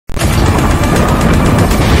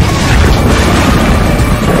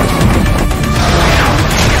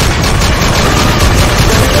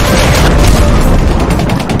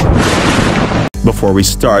before we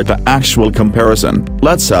start the actual comparison,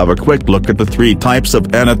 let's have a quick look at the 3 types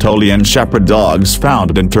of Anatolian Shepherd dogs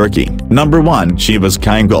found in Turkey. Number 1. Chivas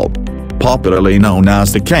Kangal, popularly known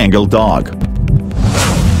as the Kangal dog.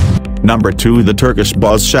 Number 2. The Turkish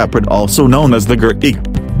Buzz Shepherd, also known as the Geographic.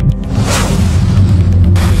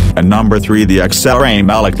 And number 3. The XRA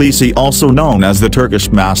Malaklisi, also known as the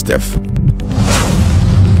Turkish Mastiff.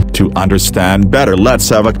 To understand better, let's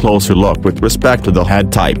have a closer look with respect to the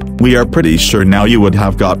head type. We are pretty sure now you would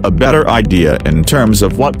have got a better idea in terms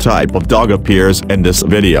of what type of dog appears in this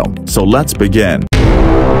video. So let's begin.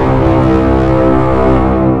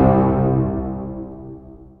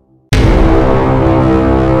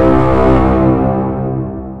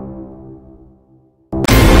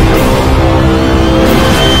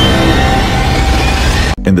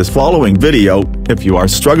 In this following video, if you are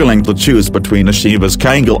struggling to choose between a Chivas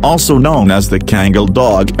Kangal, also known as the Kangal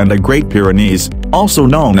dog, and a Great Pyrenees, also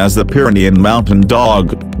known as the Pyrenean mountain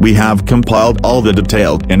dog, we have compiled all the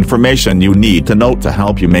detailed information you need to know to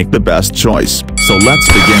help you make the best choice. So let's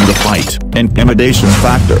begin the fight. Intimidation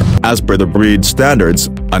Factor. As per the breed standards,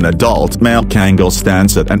 an adult male Kangal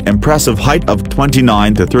stands at an impressive height of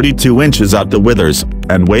 29 to 32 inches at the withers,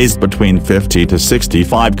 and weighs between 50 to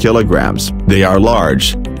 65 kilograms. They are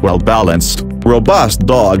large, well-balanced, robust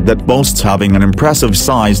dog that boasts having an impressive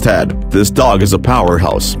sized head. This dog is a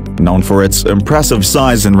powerhouse, known for its impressive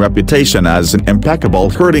size and reputation as an impeccable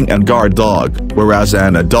herding and guard dog, whereas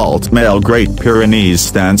an adult male Great Pyrenees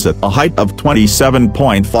stands at a height of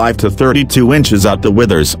 27.5 to 32 inches at the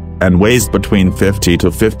withers, and weighs between 50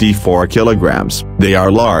 to 54 kilograms. They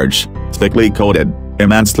are large, thickly coated,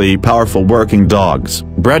 immensely powerful working dogs,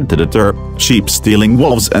 bred to deter sheep-stealing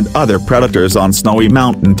wolves and other predators on snowy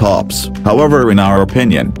mountain tops. However, in our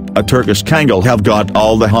opinion, a Turkish Kangal have got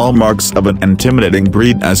all the hallmarks of an intimidating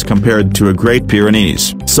breed as compared to a Great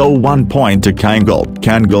Pyrenees. So 1 point to Kangal.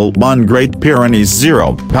 Kangal 1, Great Pyrenees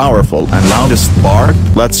 0. Powerful and loudest Barr.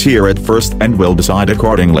 Let's hear it first and we'll decide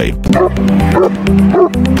accordingly.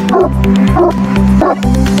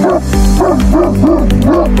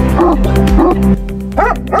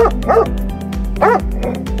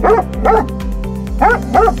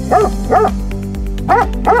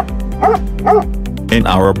 In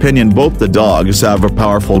our opinion, both the dogs have a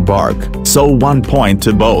powerful bark, so 1 point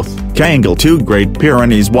to both. Kangal 2, Great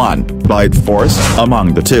Pyrenees 1. Bite force.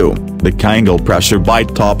 Among the two, the Kangal pressure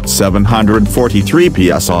bite topped 743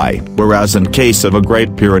 psi, whereas in case of a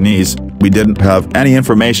Great Pyrenees, we didn't have any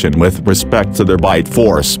information with respect to their bite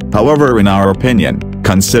force. However, in our opinion,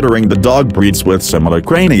 considering the dog breeds with similar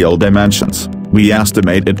cranial dimensions, we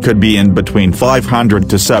estimate it could be in between 500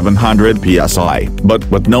 to 700 psi, but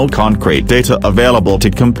with no concrete data available to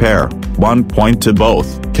compare. 1 point to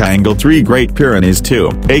both. Kangal 3, Great Pyrenees 2.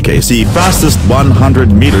 AKC fastest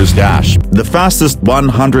 100 meters dash. The fastest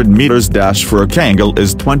 100 meters dash for a Kangal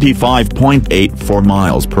is 25.84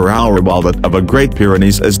 miles per hour, while that of a Great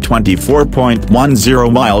Pyrenees is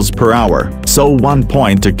 24.10 miles per hour. So 1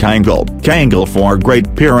 point to Kangal. Kangal 4,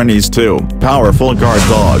 Great Pyrenees 2. Powerful guard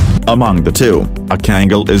dog. Among the two, a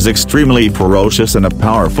Kangal is extremely ferocious and a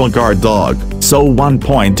powerful guard dog, so 1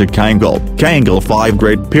 point to Kangal. Kangal 5,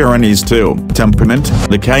 Great Pyrenees 2. Temperament.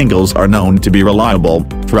 The Kangals are known to be reliable,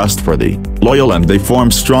 trustworthy, loyal, and they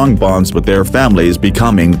form strong bonds with their families,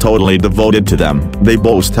 becoming totally devoted to them. They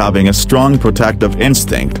boast having a strong protective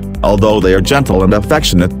instinct, although they are gentle and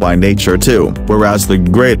affectionate by nature too, whereas the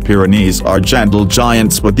Great Pyrenees are gentle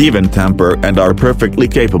giants with even temper and are perfectly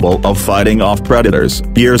capable of fighting off predators.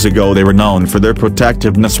 Years ago they were known for their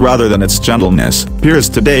protectiveness rather than its gentleness. Peers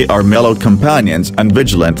today are mellow companions and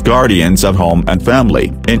vigilant guardians of home and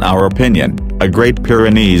family. In our opinion, a Great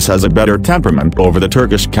Pyrenees has a better temperament over the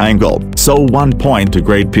Turkish Kangal, so 1 point to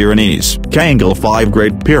Great Pyrenees. Kangal 5,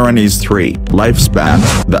 Great Pyrenees 3. Lifespan.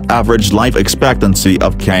 The average life expectancy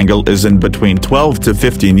of Kangal is in between 12 to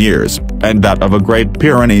 15 years, and that of a Great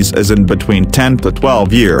Pyrenees is in between 10 to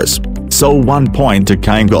 12 years. So 1 point to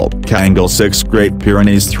Kangal. Kangal 6, Great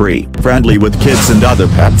Pyrenees 3. Friendly with kids and other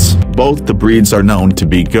pets. Both the breeds are known to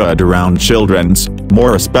be good around children's,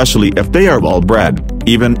 more especially if they are well-bred,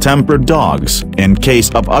 even-tempered dogs. In case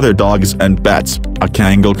of other dogs and pets, a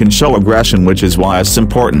Kangal can show aggression, which is why it's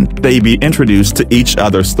important they be introduced to each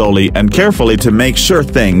other slowly and carefully to make sure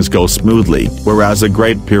things go smoothly, whereas a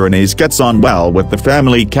Great Pyrenees gets on well with the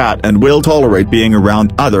family cat and will tolerate being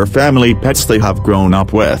around other family pets they have grown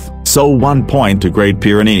up with. So 1 point to Great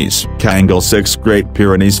Pyrenees. Kangal 6, Great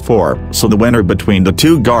Pyrenees 4. So the winner between the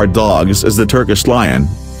two guard dogs is the Turkish Lion,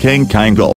 King Kangal.